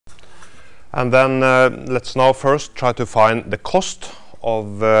And then let's now first try to find the cost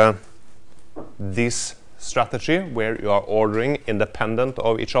of this strategy where you are ordering independent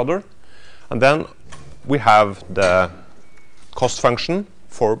of each other. And then we have the cost function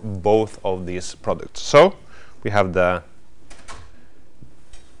for both of these products. So we have the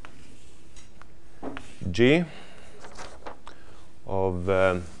G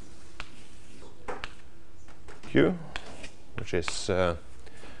of Q, which is the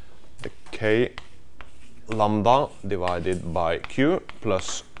K lambda divided by Q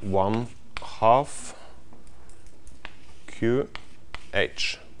plus 1/2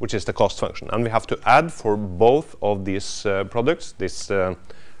 QH, which is the cost function. And we have to add for both of these products the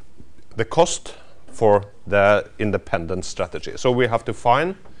cost for the independent strategy. So we have to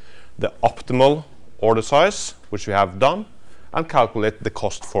find the optimal order size, which we have done, and calculate the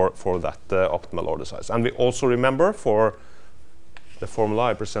cost for that optimal order size. And we also remember for the formula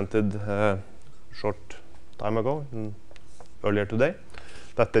I presented short time ago, earlier today,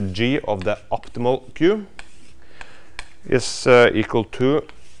 that the G of the optimal Q is equal to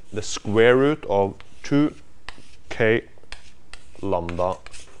the square root of 2K lambda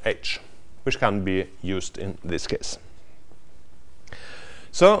H, which can be used in this case.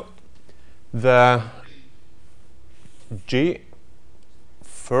 So the G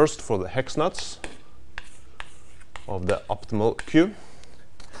first for the hex nuts of the optimal Q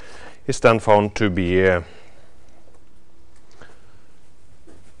is then found to be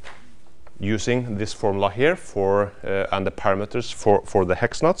using this formula here for and the parameters for the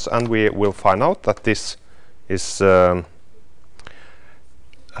hex nuts, and we will find out that this is a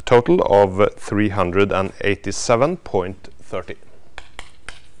total of 387.30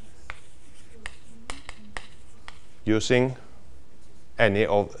 using any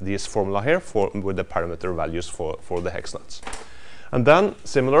of these formula here with the parameter values for the hex nuts. And then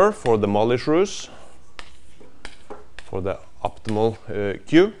similar for the molly shrews for the optimal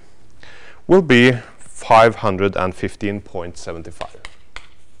Q will be 515.75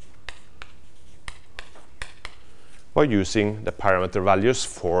 by using the parameter values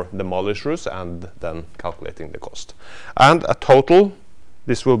for the molly shrews and then calculating the cost. And a total,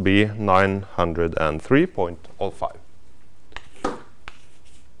 this will be 903.05.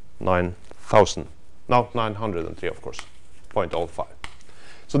 9,000. No, 903, of course, 0.05.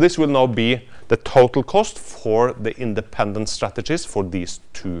 So this will now be the total cost for the independent strategies for these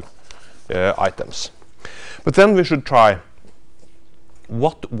two items. But then we should try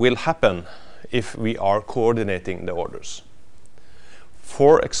what will happen if we are coordinating the orders.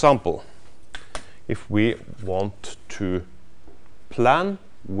 For example, if we want to plan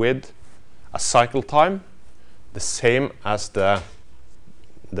with a cycle time the same as the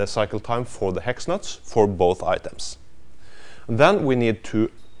cycle time for the hex nuts for both items. And then we need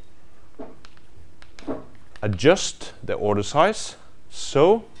to adjust the order size,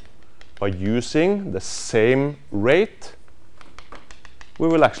 so by using the same rate we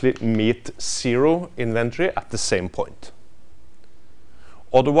will actually meet zero inventory at the same point.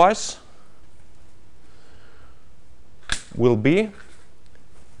 Otherwise will be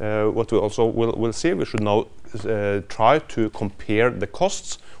what we also will see, we should now try to compare the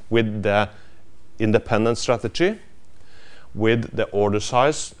costs with the independent strategy with the order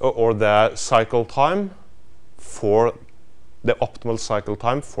size or the cycle time for the optimal cycle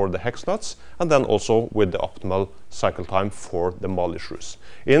time for the hex nuts, and then also with the optimal cycle time for the molly shrews.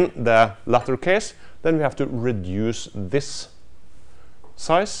 In the latter case, then we have to reduce this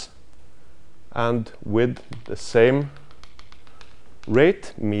size and with the same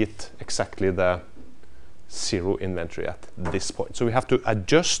rate meet exactly the zero inventory at this point. So we have to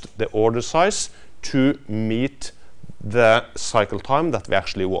adjust the order size to meet the cycle time that we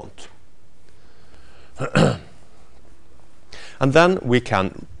actually want. And then we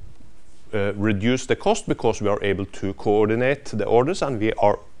can reduce the cost because we are able to coordinate the orders, and we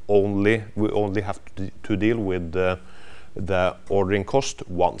only have to deal with the ordering cost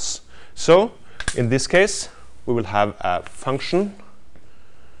once. So in this case we will have a function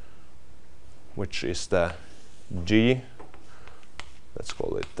which is the G, let's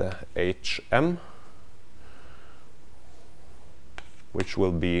call it the HM, which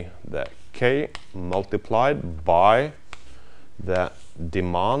will be the K multiplied by the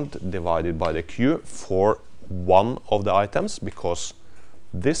demand divided by the Q for one of the items, because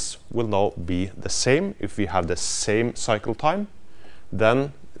this will now be the same. If we have the same cycle time,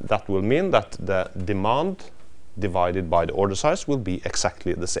 then that will mean that the demand divided by the order size will be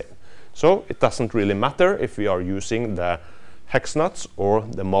exactly the same. So it doesn't really matter if we are using the hex nuts or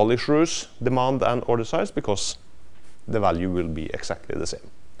the molly shrews demand and order size, because the value will be exactly the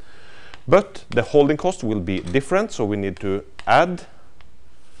same. But the holding cost will be different, so we need to add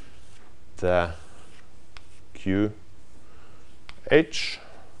the QH,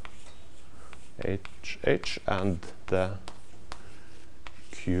 HH, and the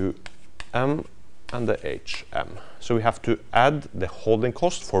QM and the HM. So we have to add the holding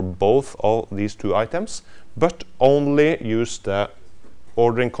cost for both of these two items, but only use the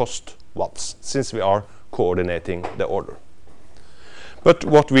ordering cost once, since we are coordinating the order. But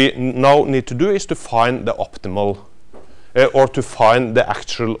what we now need to do is to find the optimal, or to find the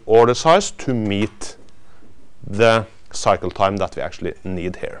actual order size to meet the cycle time that we actually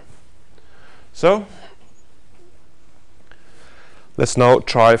need here. So let's now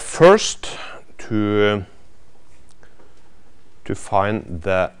try first to find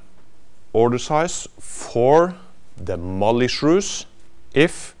the order size for the molly shrews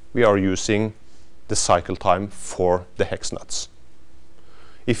if we are using the cycle time for the hex nuts.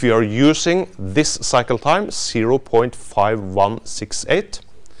 If we are using this cycle time, 0.5168,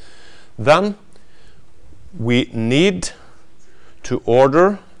 then we need to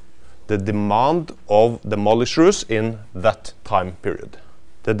order the demand of the molly shrews in that time period.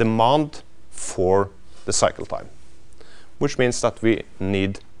 The demand for the cycle time, which means that we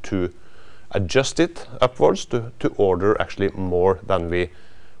need to adjust it upwards to order actually more than we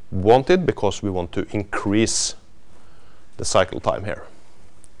wanted, because we want to increase the cycle time here.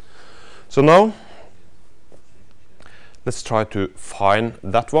 So now let's try to find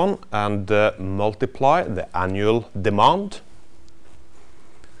that one and multiply the annual demand,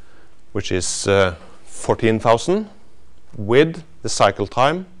 which is 14,000, with the cycle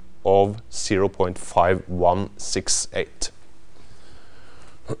time of 0.5168.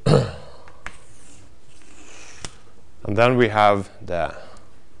 And then we have the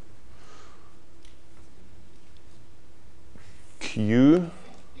Q.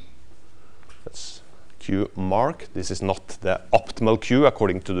 That's Q mark. This is not the optimal Q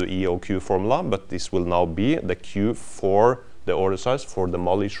according to the EOQ formula, but this will now be the Q for the order size for the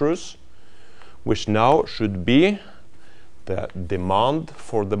molly shrews, which now should be the demand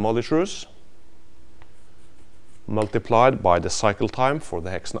for the molly shrews multiplied by the cycle time for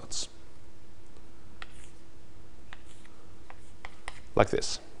the hex nuts. Like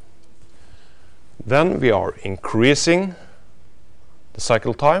this. Then we are increasing the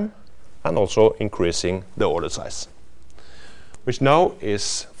cycle time and also increasing the order size, which now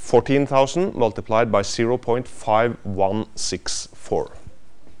is 14,000 multiplied by 0.5164.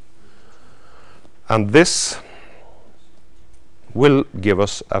 And this will give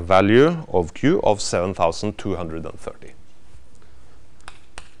us a value of Q of 7,230.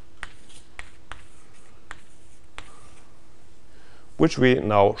 Which we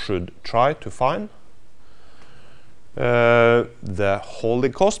now should try to find the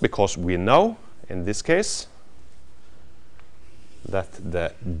holding cost, because we know in this case that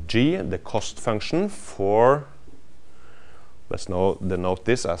the G, the cost function for, let's now denote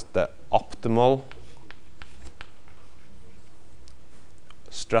this as the optimal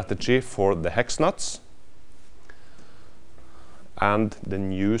strategy for the hex nuts and the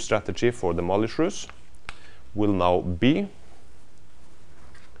new strategy for the molly shrews, will now be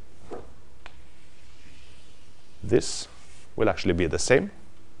this will actually be the same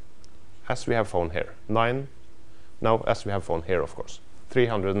as we have found here. As we have found here, of course,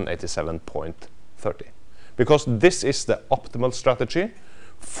 387.30. Because this is the optimal strategy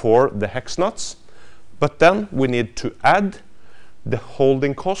for the hex nuts, but then we need to add the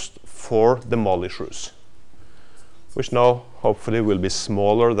holding cost for the molly shrews, which now hopefully will be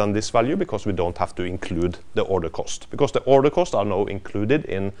smaller than this value, because we don't have to include the order cost, because the order costs are now included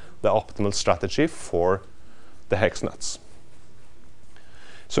in the optimal strategy for the hex nuts.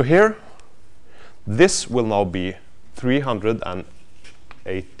 So here, this will now be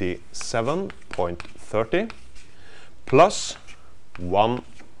 387.30 plus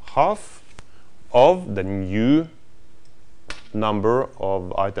 1/2 of the new number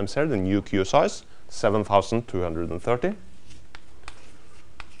of items here, the new Q size, 7,230,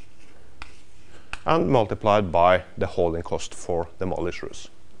 and multiplied by the holding cost for the molly shrews,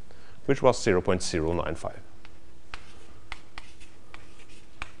 which was 0.095.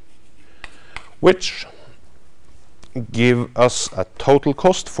 Which give us a total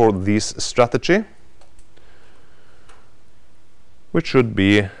cost for this strategy, which should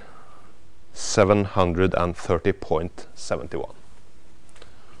be 730.71.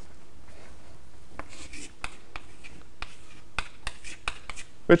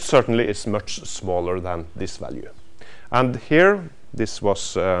 Which certainly is much smaller than this value. And here, this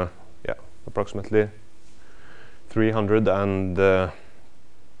was approximately 300 and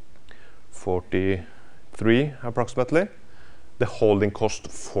 43 approximately, the holding cost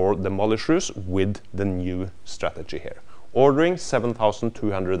for the molly shrews with the new strategy here. Ordering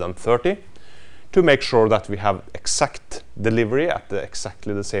 7,230 to make sure that we have exact delivery at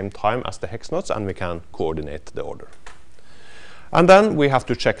exactly the same time as the hex nuts, and we can coordinate the order. And then we have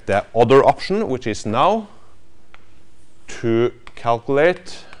to check the other option, which is now to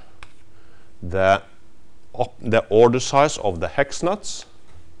calculate the order size of the hex nuts,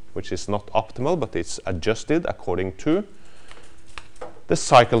 which is not optimal, but it's adjusted according to the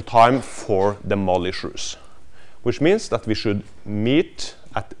cycle time for the molly shrews, which means that we should meet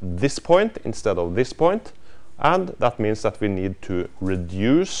at this point instead of this point, and that means that we need to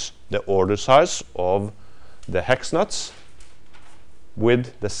reduce the order size of the hex nuts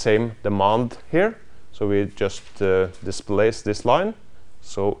with the same demand here. So we just displace this line,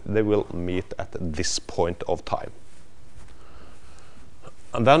 so they will meet at this point of time.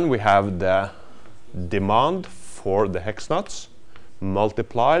 And then we have the demand for the hex nuts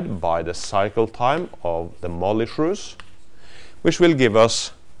multiplied by the cycle time of the molly shrews, which will give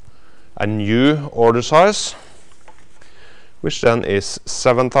us a new order size, which then is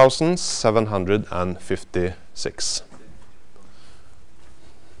 7,756.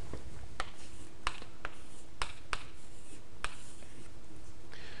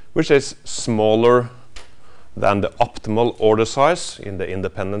 Which is smaller than the optimal order size in the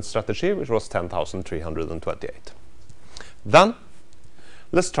independent strategy, which was 10,328. Then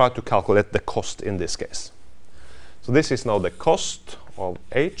let's try to calculate the cost in this case. So this is now the cost of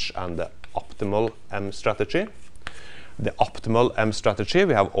H and the optimal M strategy. The optimal M strategy,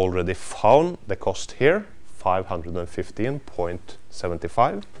 we have already found the cost here,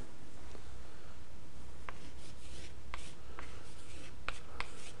 515.75.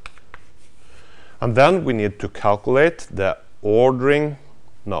 And then we need to calculate the holding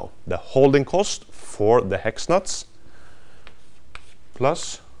cost for the hex nuts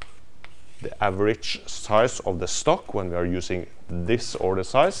plus the average size of the stock when we are using this order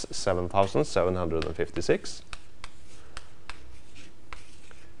size, 7,756,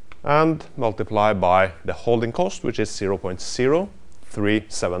 and multiply by the holding cost, which is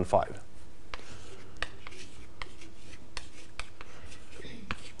 0.0375.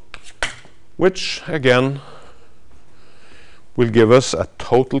 Which again will give us a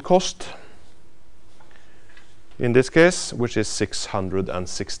total cost in this case, which is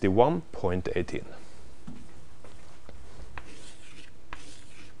 661.18.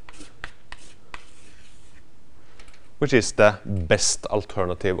 Which is the best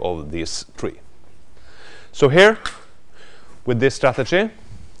alternative of these three. So here, with this strategy,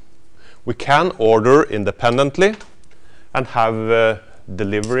 we can order independently and have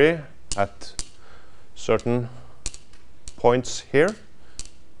delivery at certain points here,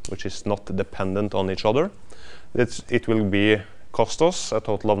 which is not dependent on each other. It will cost us a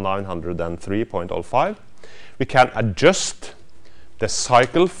total of 903.05. We can adjust the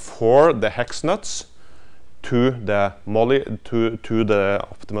cycle for the hex nuts to the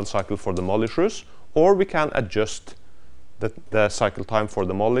optimal cycle for the molly shrews, or we can adjust the cycle time for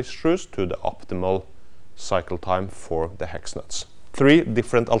the molly shrews to the optimal cycle time for the hex nuts. Three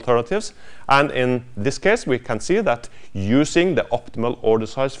different alternatives, and in this case we can see that using the optimal order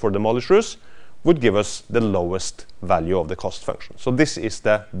size for the molly shrews would give us the lowest value of the cost function. So this is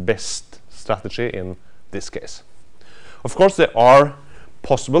the best strategy in this case. Of course, there are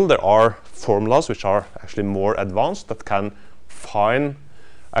formulas which are actually more advanced that can find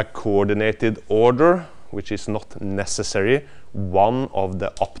a coordinated order which is not necessary one of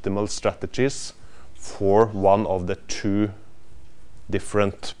the optimal strategies for one of the two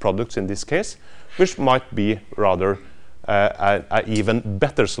different products in this case, which might be rather an even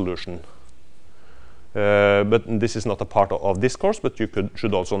better solution. But this is not a part of this course, but you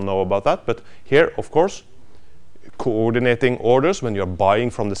should also know about that. But here, of course, coordinating orders when you're buying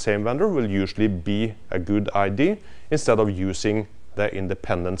from the same vendor will usually be a good idea instead of using the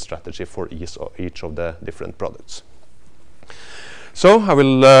independent strategy for each of the different products. So I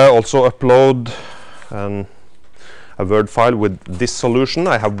will also upload a Word file with this solution.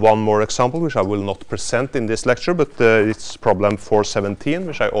 I have one more example which I will not present in this lecture, but it's problem 417,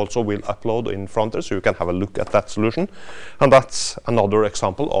 which I also will upload in Fronter, so you can have a look at that solution. And that's another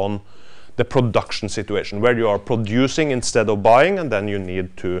example on the production situation, where you are producing instead of buying, and then you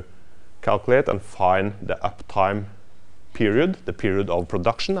need to calculate and find the uptime period, the period of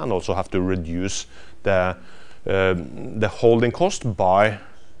production, and also have to reduce the holding cost by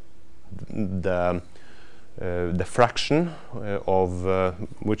the fraction of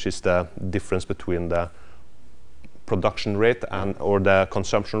which is the difference between the production rate and or the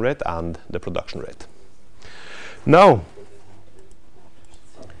consumption rate and the production rate. Now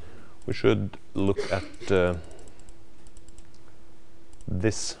we should look at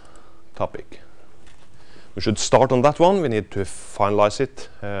this topic. We should start on that one. We need to finalize it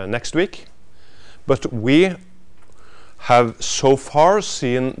next week. But we have so far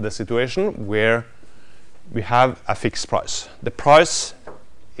seen the situation where we have a fixed price. The price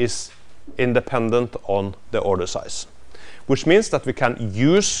is independent on the order size, which means that we can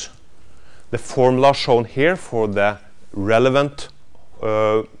use the formula shown here for the relevant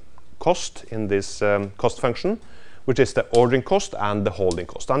cost in this cost function, which is the ordering cost and the holding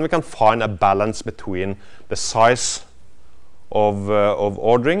cost. And we can find a balance between the size of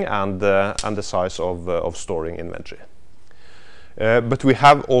ordering and the size of storing inventory. But we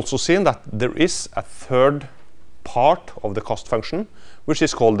have also seen that there is a third part of the cost function, which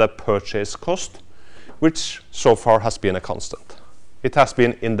is called the purchase cost, which so far has been a constant. It has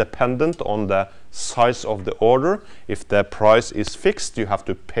been independent on the size of the order. If the price is fixed, you have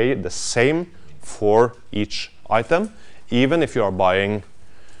to pay the same for each item, even if you are buying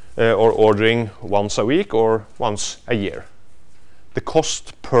or ordering once a week or once a year. The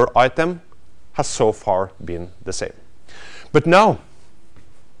cost per item has so far been the same. But now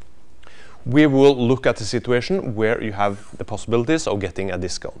we will look at a situation where you have the possibilities of getting a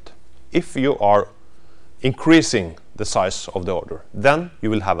discount. If you are increasing the size of the order, then you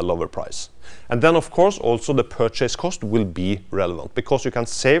will have a lower price. And then, of course, also the purchase cost will be relevant, because you can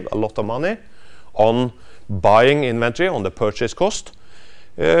save a lot of money on buying inventory on the purchase cost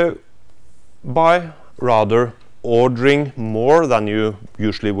by rather ordering more than you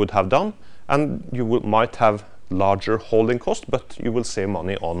usually would have done, and you might have larger holding cost, but you will save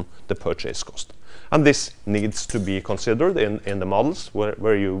money on the purchase cost. And this needs to be considered in the models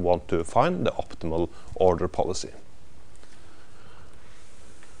where you want to find the optimal order policy.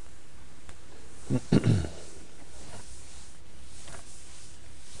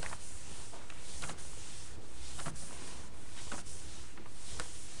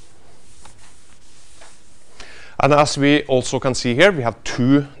 And as we also can see here, we have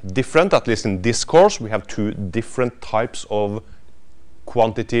two different, at least in this course, we have two different types of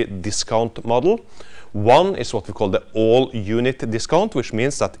quantity discount model. One is what we call the all unit discount, which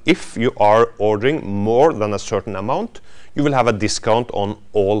means that if you are ordering more than a certain amount, you will have a discount on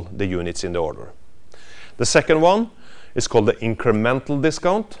all the units in the order. The second one is called the incremental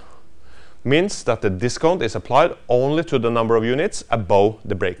discount, means that the discount is applied only to the number of units above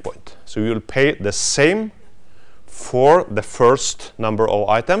the breakpoint. So you will pay the same for the first number of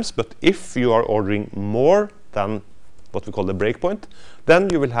items, but if you are ordering more than what we call the breakpoint, then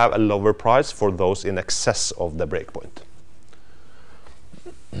you will have a lower price for those in excess of the breakpoint.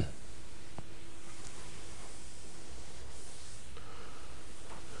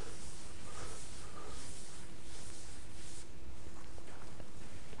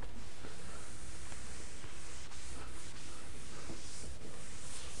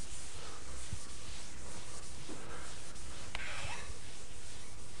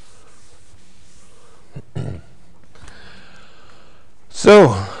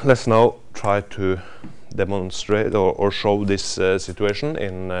 So let's now try to demonstrate or show this situation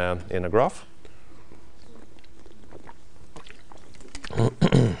in a graph.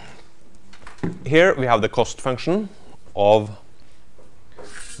 Here we have the cost function of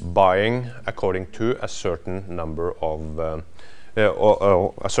buying according to a certain number of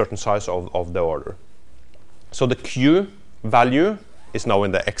or a certain size of the order. So the Q value is now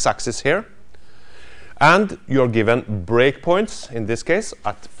in the x-axis here. And you're given breakpoints, in this case,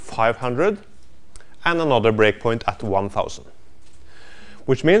 at 500 and another breakpoint at 1000.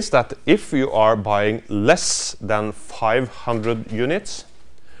 Which means that if you are buying less than 500 units,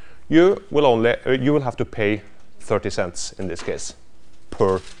 you will have to pay 30 cents in this case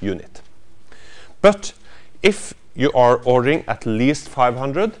per unit. But if you are ordering at least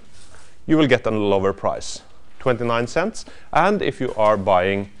 500, you will get a lower price, 29 cents. And if you are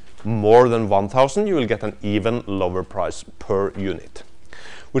buying more than 1000, you will get an even lower price per unit,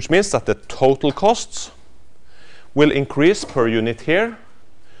 which means that the total costs will increase per unit here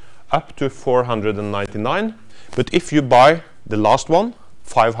up to 499. But if you buy the last one,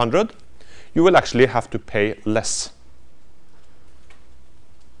 500, you will actually have to pay less.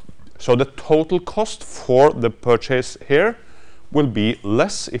 So the total cost for the purchase here will be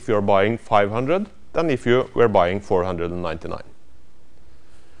less if you're buying 500 than if you were buying 499.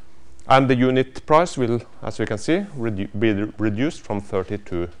 And the unit price will, as we can see, be reduced from 30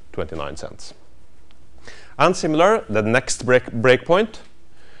 to 29 cents. And similar, the next breakpoint,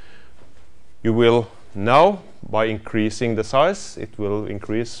 you will now by increasing the size, it will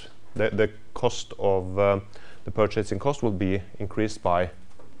increase the cost of the purchasing cost will be increased by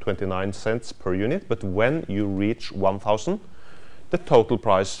 29 cents per unit. But when you reach 1,000, the total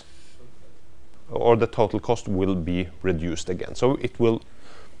price or the total cost will be reduced again. So it will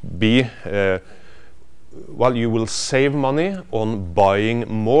be well, you will save money on buying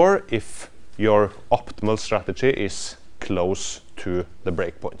more if your optimal strategy is close to the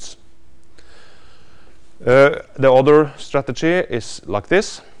breakpoints. The other strategy is like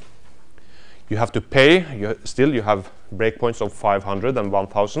this. You have to pay, you have breakpoints of 500 and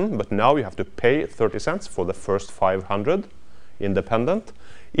 1,000, but now you have to pay 30 cents for the first 500 independent.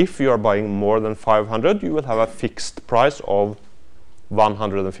 If you are buying more than 500, you will have a fixed price of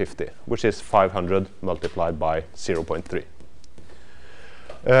 150, which is 500 multiplied by 0.3.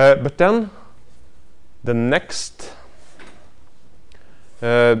 But then the next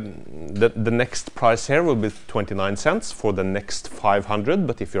price here will be 29 cents for the next 500,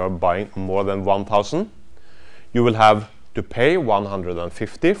 but if you are buying more than 1,000, you will have to pay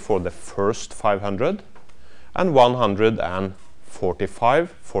 150 for the first 500 and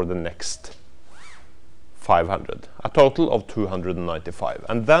 145 for the next 500, a total of 295.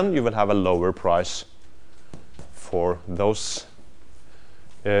 And then you will have a lower price for those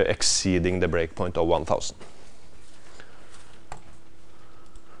exceeding the breakpoint of 1,000.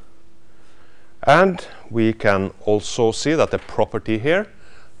 And we can also see that the property here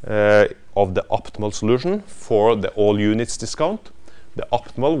of the optimal solution for the all units discount, the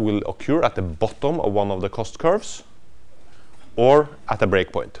optimal will occur at the bottom of one of the cost curves or at a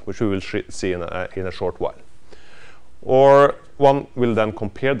breakpoint, which we will see in a short while. Or one will then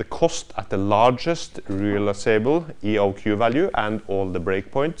compare the cost at the largest realizable EOQ value and all the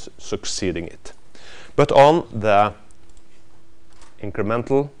breakpoints succeeding it. But on the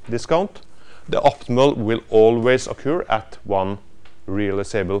incremental discount, the optimal will always occur at one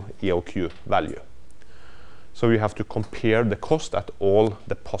realizable EOQ value. So you have to compare the cost at all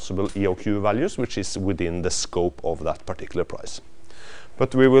the possible EOQ values, which is within the scope of that particular price.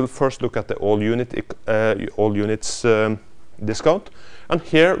 But we will first look at the all units discount, and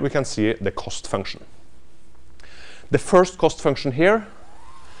here we can see the cost function. The first cost function here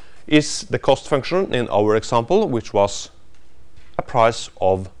is the cost function in our example, which was a price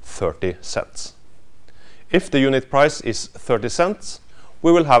of 30 cents. If the unit price is 30 cents,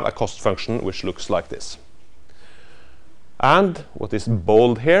 we will have a cost function which looks like this. And what is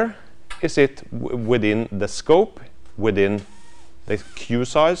bold here is it within the scope, within the queue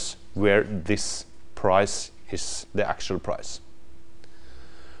size, where this price is the actual price,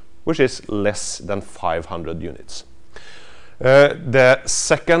 which is less than 500 units. The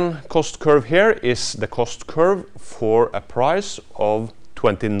second cost curve here is the cost curve for a price of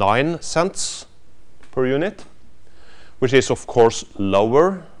 29 cents per unit, which is of course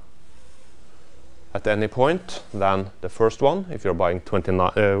lower at any point than the first one. If you're buying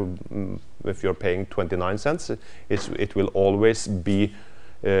if you're paying 29 cents, it will always be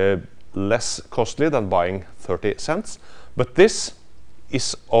less costly than buying 30 cents. But this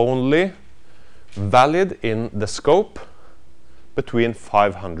is only valid in the scope between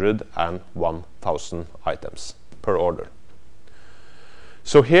 500 and 1,000 items per order.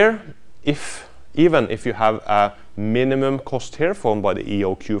 So here, even if you have a minimum cost here formed by the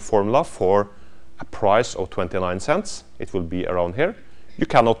EOQ formula for a price of 29 cents, it will be around here. You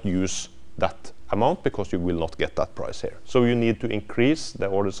cannot use that amount because you will not get that price here. So you need to increase the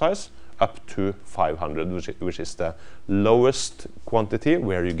order size up to 500, which is the lowest quantity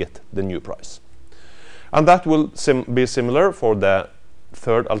where you get the new price. And that will be similar for the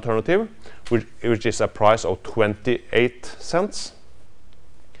third alternative, which is a price of 28 cents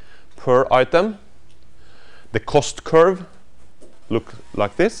per item. The cost curve looks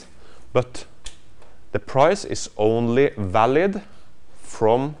like this, but the price is only valid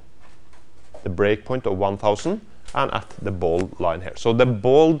from the breakpoint of 1,000 and at the bold line here. So the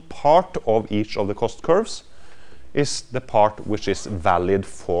bold part of each of the cost curves is the part which is valid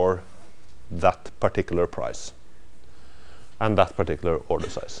for that particular price and that particular order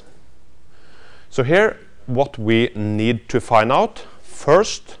size. So here, what we need to find out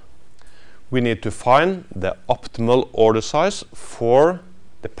first, we need to find the optimal order size for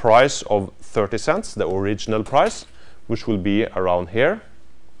the price of 30 cents, the original price, which will be around here.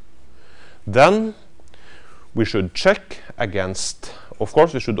 Then we should check against, of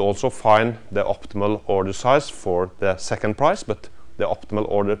course, we should also find the optimal order size for the second price, but the optimal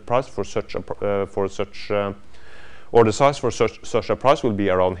order price for such a order size for such a price will be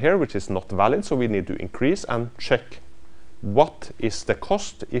around here, which is not valid. So we need to increase and check what is the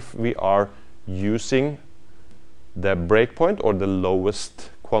cost if we are using the breakpoint or the lowest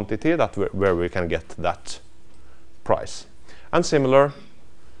quantity that where we can get that price. And similar,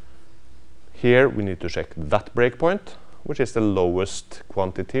 here we need to check that breakpoint, which is the lowest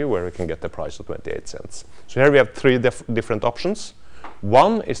quantity where we can get the price of 28 cents. So here we have three different options.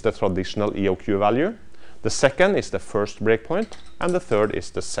 One is the traditional EOQ value, the second is the first breakpoint, and the third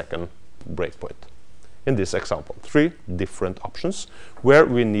is the second breakpoint. In this example, three different options where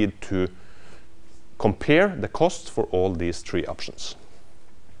we need to compare the costs for all these three options.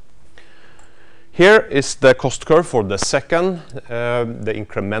 Here is the cost curve for the second, the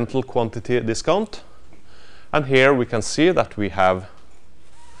incremental quantity discount. And here we can see that we have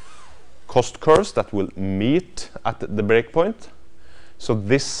cost curves that will meet at the breakpoint. So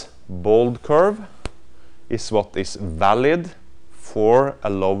this bold curve is what is valid for a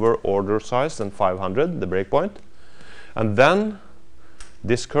lower order size than 500, the breakpoint. And then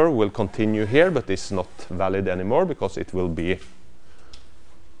this curve will continue here, but it's not valid anymore because it will be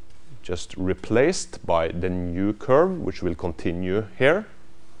just replaced by the new curve, which will continue here.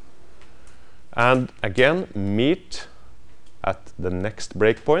 And again, meet at the next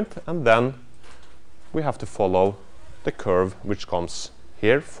breakpoint, and then we have to follow the curve which comes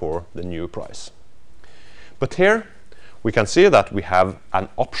here for the new price. But here we can see that we have an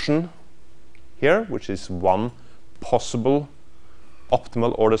option here, which is one possible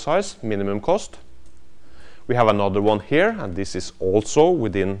optimal order size, minimum cost. We have another one here, and this is also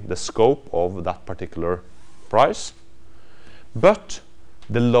within the scope of that particular price. But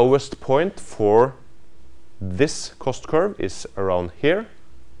the lowest point for this cost curve is around here,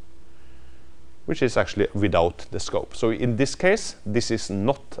 which is actually without the scope. So in this case, this is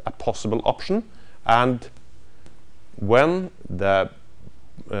not a possible option, and when the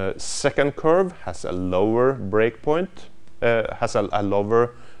second curve has a lower breakpoint, has a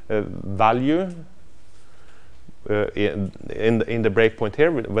lower value in the breakpoint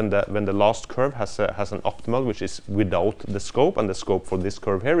here, when the last curve has an optimal which is without the scope, and the scope for this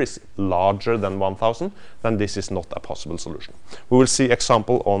curve here is larger than 1000, then this is not a possible solution. We will see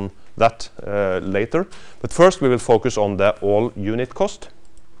example on that later, but first we will focus on the all unit cost.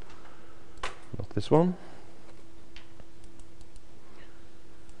 Not this one.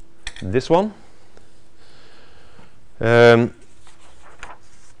 This one.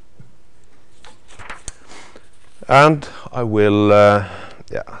 And I will,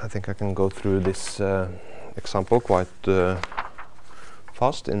 yeah, I think I can go through this example quite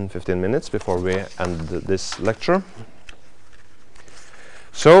fast in 15 minutes before we end this lecture.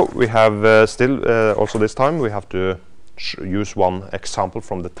 So we have still, also this time, we have to use one example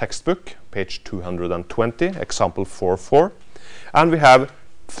from the textbook, page 220, example 4.4. And we have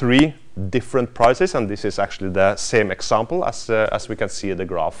three different prices, and this is actually the same example as we can see the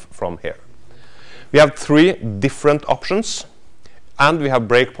graph from here. We have three different options, and we have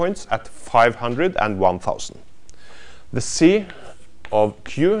breakpoints at 500 and 1000. The C of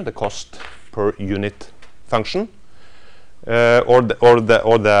Q, the cost per unit function, or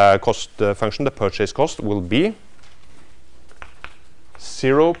the cost function, the purchase cost, will be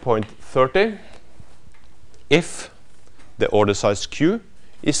 0.30 if the order size Q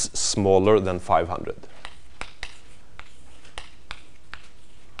is smaller than 500.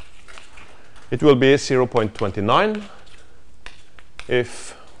 It will be 0.29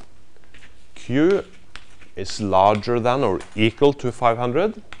 if Q is larger than or equal to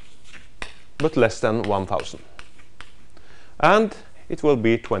 500 but less than 1000. And it will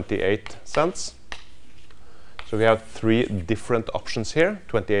be 28 cents. So we have three different options here,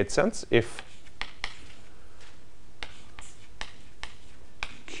 28 cents if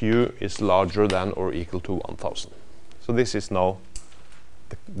Q is larger than or equal to 1000. So this is now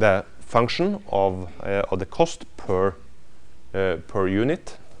the function of the cost per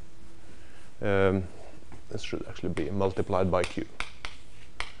unit. This should actually be multiplied by Q.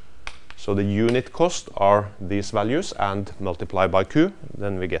 So the unit cost are these values, and multiply by Q,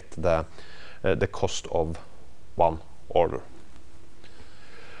 then we get the cost of one order.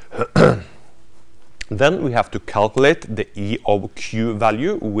 Then we have to calculate the E of Q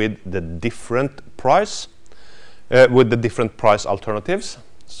value with the different price alternatives.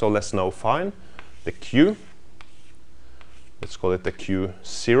 So let's now find the Q. Let's call it the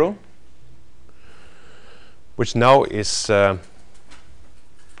Q0, which now is the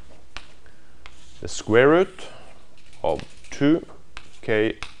square root of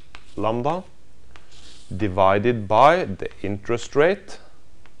 2k lambda divided by the interest rate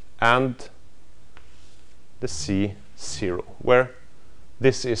and the C0, where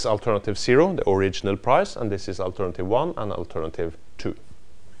this is alternative 0, the original price, and this is alternative 1 and alternative 2.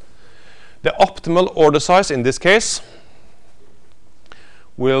 The optimal order size in this case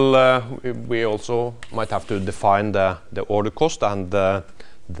will, we also might have to define the order cost and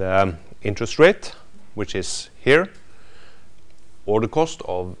the interest rate, which is here. Order cost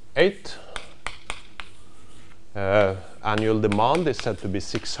of 8. Annual demand is said to be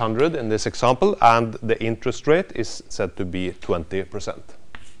 600 in this example, and the interest rate is said to be 20%.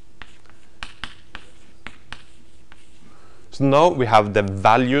 So now we have the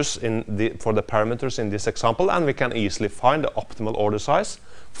values for the parameters in this example, and we can easily find the optimal order size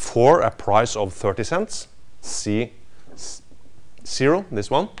for a price of 30 cents, C0,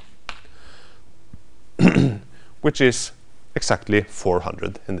 this one, which is exactly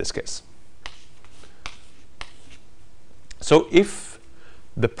 400 in this case. So if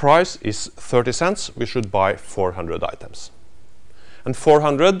the price is 30 cents, we should buy 400 items. And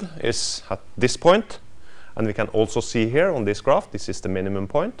 400 is at this point, and we can also see here on this graph, this is the minimum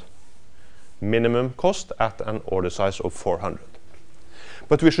point, minimum cost at an order size of 400.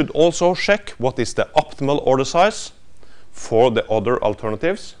 But we should also check what is the optimal order size for the other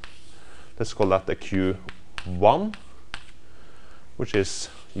alternatives. Let's call that the Q1, which is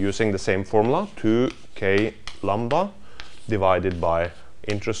using the same formula, 2k lambda divided by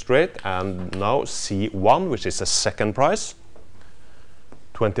interest rate, and now C1, which is the second price,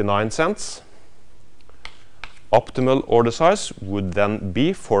 29 cents. Optimal order size would then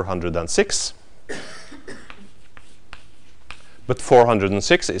be 406. But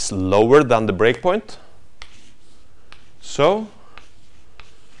 406 is lower than the breakpoint. So,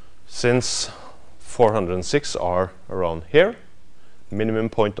 since 406 are around here, minimum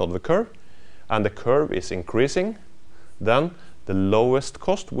point of the curve, and the curve is increasing, then the lowest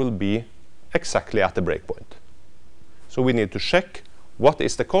cost will be exactly at the breakpoint. So we need to check what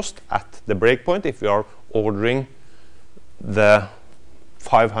is the cost at the breakpoint if we are ordering the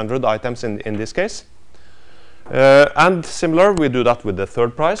 500 items in this case. And similar, we do that with the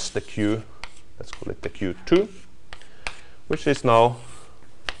third price, the Q, let's call it the Q2, which is now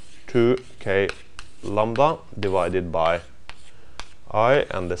 2k lambda divided by I,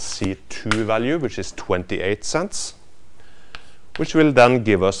 and the C2 value, which is 28 cents, which will then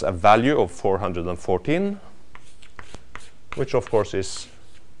give us a value of 414, which of course is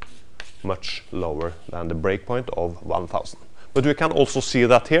much lower than the breakpoint of 1000. But we can also see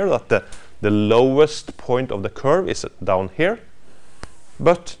that here, that the lowest point of the curve is down here,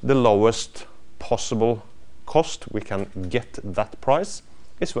 but the lowest possible cost we can get that price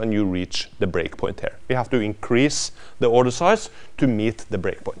is when you reach the breakpoint here. We have to increase the order size to meet the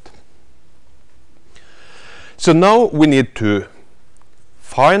breakpoint. So now we need to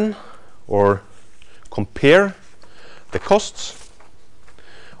find or compare the costs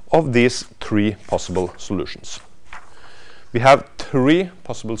of these three possible solutions. We have three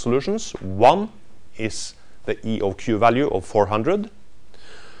possible solutions. One is the E of Q value of 400,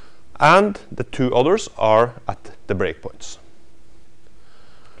 and the two others are at the breakpoints.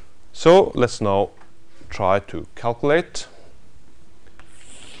 So let's now try to calculate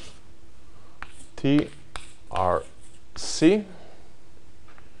TRC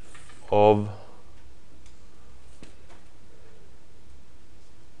of,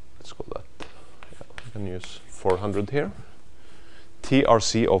 let's call that, yeah, we can use 400 here.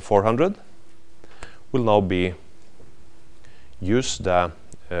 TRC of 400 will now be use the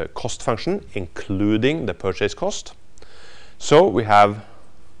cost function including the purchase cost. So we have,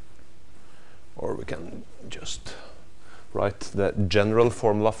 or we can just write the general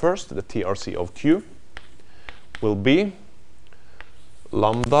formula first. The TRC of Q will be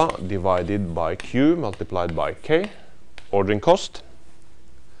lambda divided by Q multiplied by K, ordering cost,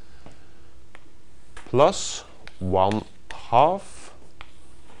 plus 1/2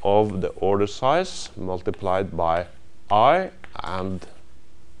 of the order size multiplied by I and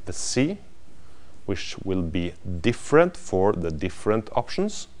the C, which will be different for the different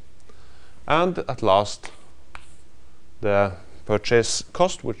options. And at last, the purchase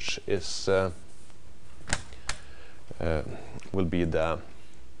cost, which is will be the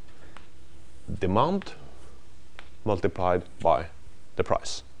demand multiplied by the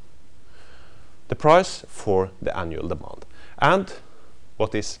price. The price for the annual demand. And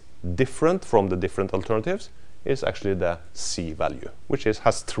what is different from the different alternatives is actually the C value, which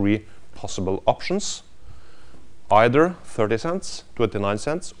has three possible options, either 30 cents, 29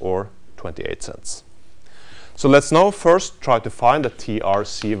 cents, or 28 cents. So let's now first try to find the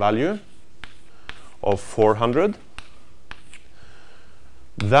TRC value of 400.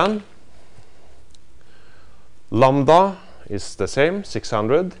 Then lambda is the same,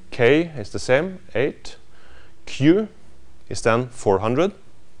 600, K is the same, 8, Q is then 400,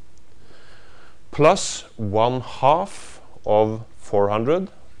 plus 1/2 of 400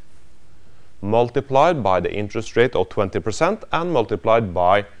 multiplied by the interest rate of 20% and multiplied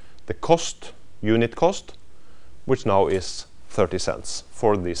by the cost, unit cost, which now is 30 cents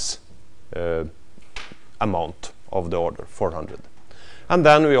for this amount of the order, 400. And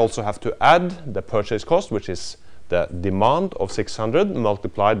then we also have to add the purchase cost, which is the demand of 600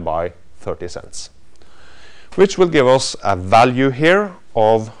 multiplied by 30 cents, which will give us a value here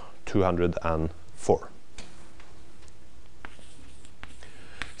of 204.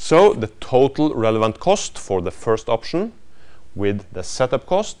 So the total relevant cost for the first option with the setup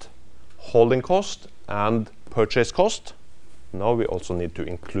cost, holding cost and purchase cost, now we also need to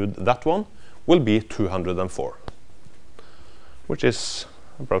include that one, will be 204, which is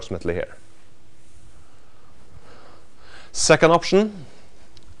approximately here. Second option,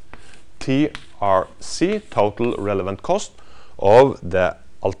 TRC, total relevant cost of the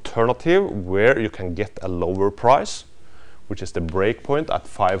alternative where you can get a lower price, which is the breakpoint at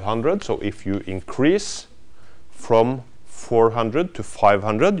 500. So if you increase from 400 to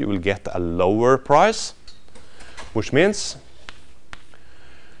 500, you will get a lower price, which means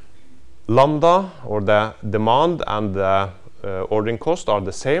lambda, or the demand, and the ordering cost are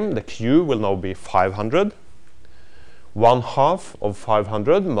the same. The Q will now be 500. 1/2 of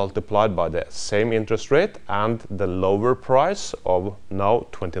 500 multiplied by the same interest rate and the lower price of now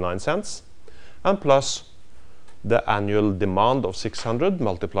 29 cents, and plus the annual demand of 600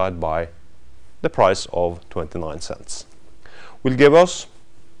 multiplied by the price of 29 cents will give us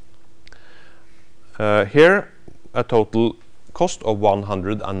here a total cost of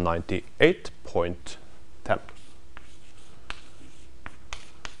 198.10,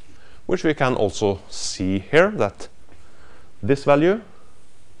 which we can also see here that this value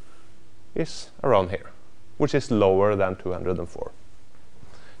is around here, which is lower than 204.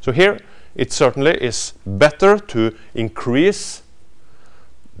 So here it certainly is better to increase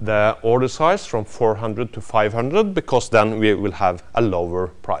the order size from 400 to 500, because then we will have a lower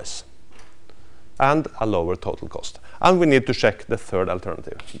price and a lower total cost. And we need to check the third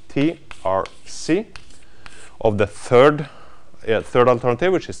alternative, TRC, of the third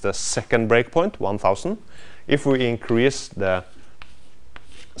alternative, which is the second breakpoint, 1000. If we increase the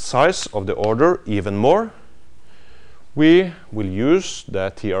size of the order even more, we will use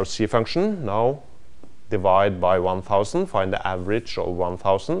the TRC function, now divide by 1000, find the average of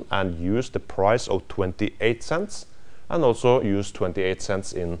 1000, and use the price of 28 cents, and also use 28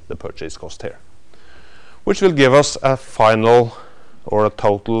 cents in the purchase cost here, which will give us a final or a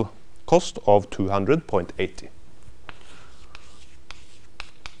total cost of 200.80,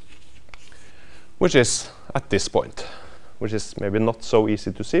 which is at this point, which is maybe not so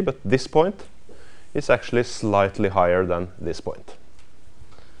easy to see, but this point is actually slightly higher than this point.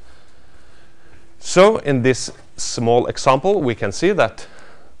 So in this small example, we can see that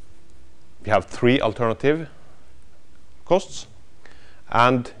we have 3 alternative costs,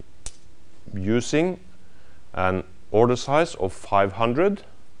 and using an order size of 500,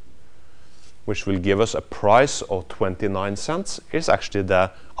 which will give us a price of 29 cents, is actually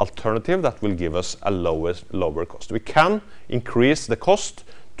the alternative that will give us a lower cost. We can increase the cost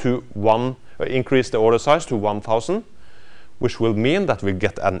to increase the order size to 1000, which will mean that we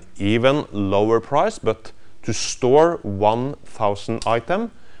get an even lower price, but to store 1000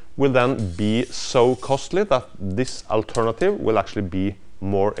 item will then be so costly that this alternative will actually be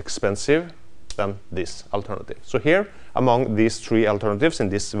more expensive than this alternative. So here, among these 3 alternatives in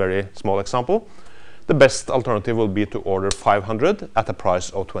this very small example, the best alternative will be to order 500 at a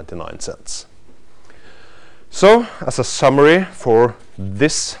price of 29 cents. So, as a summary for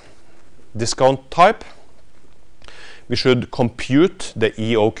this discount type, we should compute the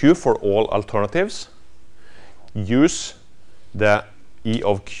EOQ for all alternatives, use the E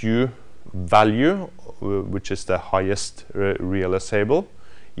of Q value, which is the highest realizable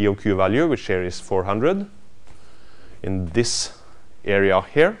EOQ value, which here is 400 in this area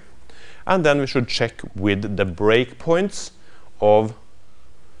here, and then we should check with the breakpoints of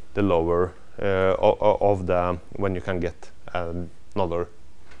the lower of the when you can get a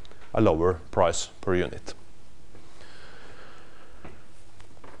lower price per unit.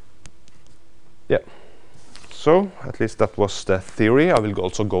 Yeah. So at least that was the theory. I will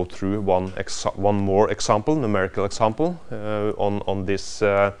also go through one more example, numerical example, on this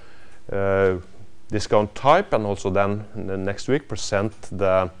discount type, and also then next week present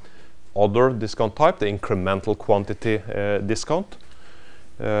the other discount type, the incremental quantity discount,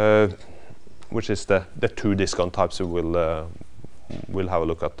 which is the 2 discount types we will have a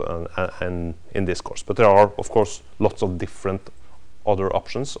look at in this course. But there are, of course, lots of different other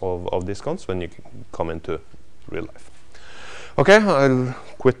options of discounts when you come into real life. Okay, I'll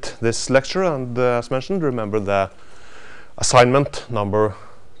quit this lecture, and as mentioned, remember the assignment number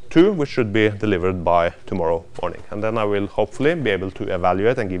 2, which should be delivered by tomorrow morning. And then I will hopefully be able to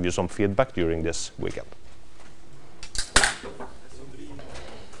evaluate and give you some feedback during this weekend.